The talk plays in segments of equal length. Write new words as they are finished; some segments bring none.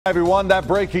Everyone, that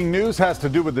breaking news has to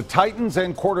do with the Titans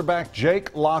and quarterback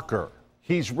Jake Locker.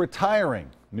 He's retiring.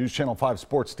 News Channel 5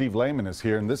 Sports' Steve Lehman is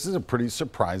here, and this is a pretty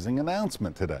surprising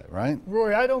announcement today, right?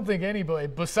 Roy, I don't think anybody,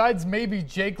 besides maybe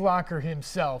Jake Locker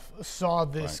himself, saw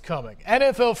this coming.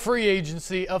 NFL free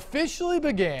agency officially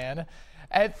began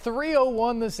at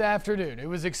 3:01 this afternoon. It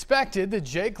was expected that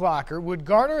Jake Locker would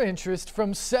garner interest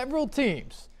from several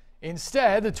teams.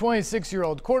 Instead, the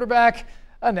 26-year-old quarterback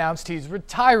announced he's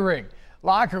retiring.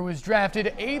 Locker was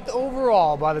drafted 8th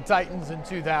overall by the Titans in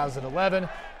 2011.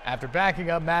 After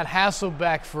backing up Matt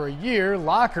Hasselbeck for a year,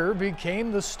 Locker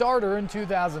became the starter in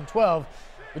 2012,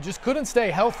 but just couldn't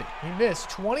stay healthy. He missed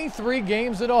 23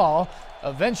 games in all,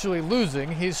 eventually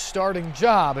losing his starting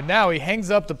job. And now he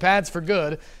hangs up the pads for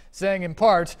good, saying in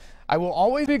part, "I will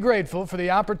always be grateful for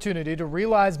the opportunity to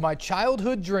realize my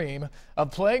childhood dream of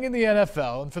playing in the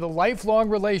NFL and for the lifelong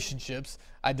relationships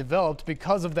I developed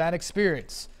because of that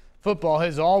experience. Football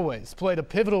has always played a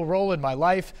pivotal role in my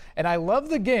life, and I love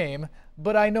the game,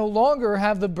 but I no longer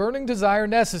have the burning desire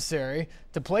necessary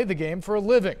to play the game for a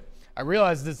living. I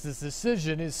realize this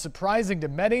decision is surprising to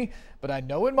many, but I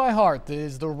know in my heart that it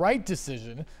is the right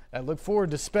decision. I look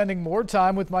forward to spending more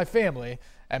time with my family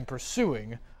and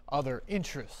pursuing other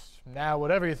interests." Now,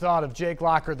 whatever you thought of Jake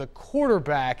Locker, the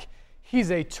quarterback,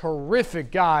 he's a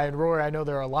terrific guy. And Roy, I know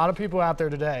there are a lot of people out there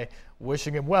today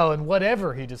wishing him well in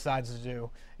whatever he decides to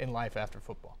do in life after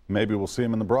football. Maybe we'll see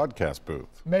him in the broadcast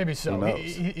booth. Maybe so. Who knows?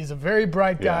 He's a very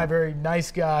bright guy, very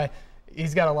nice guy.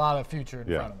 He's got a lot of future in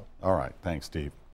front of him. All right. Thanks, Steve.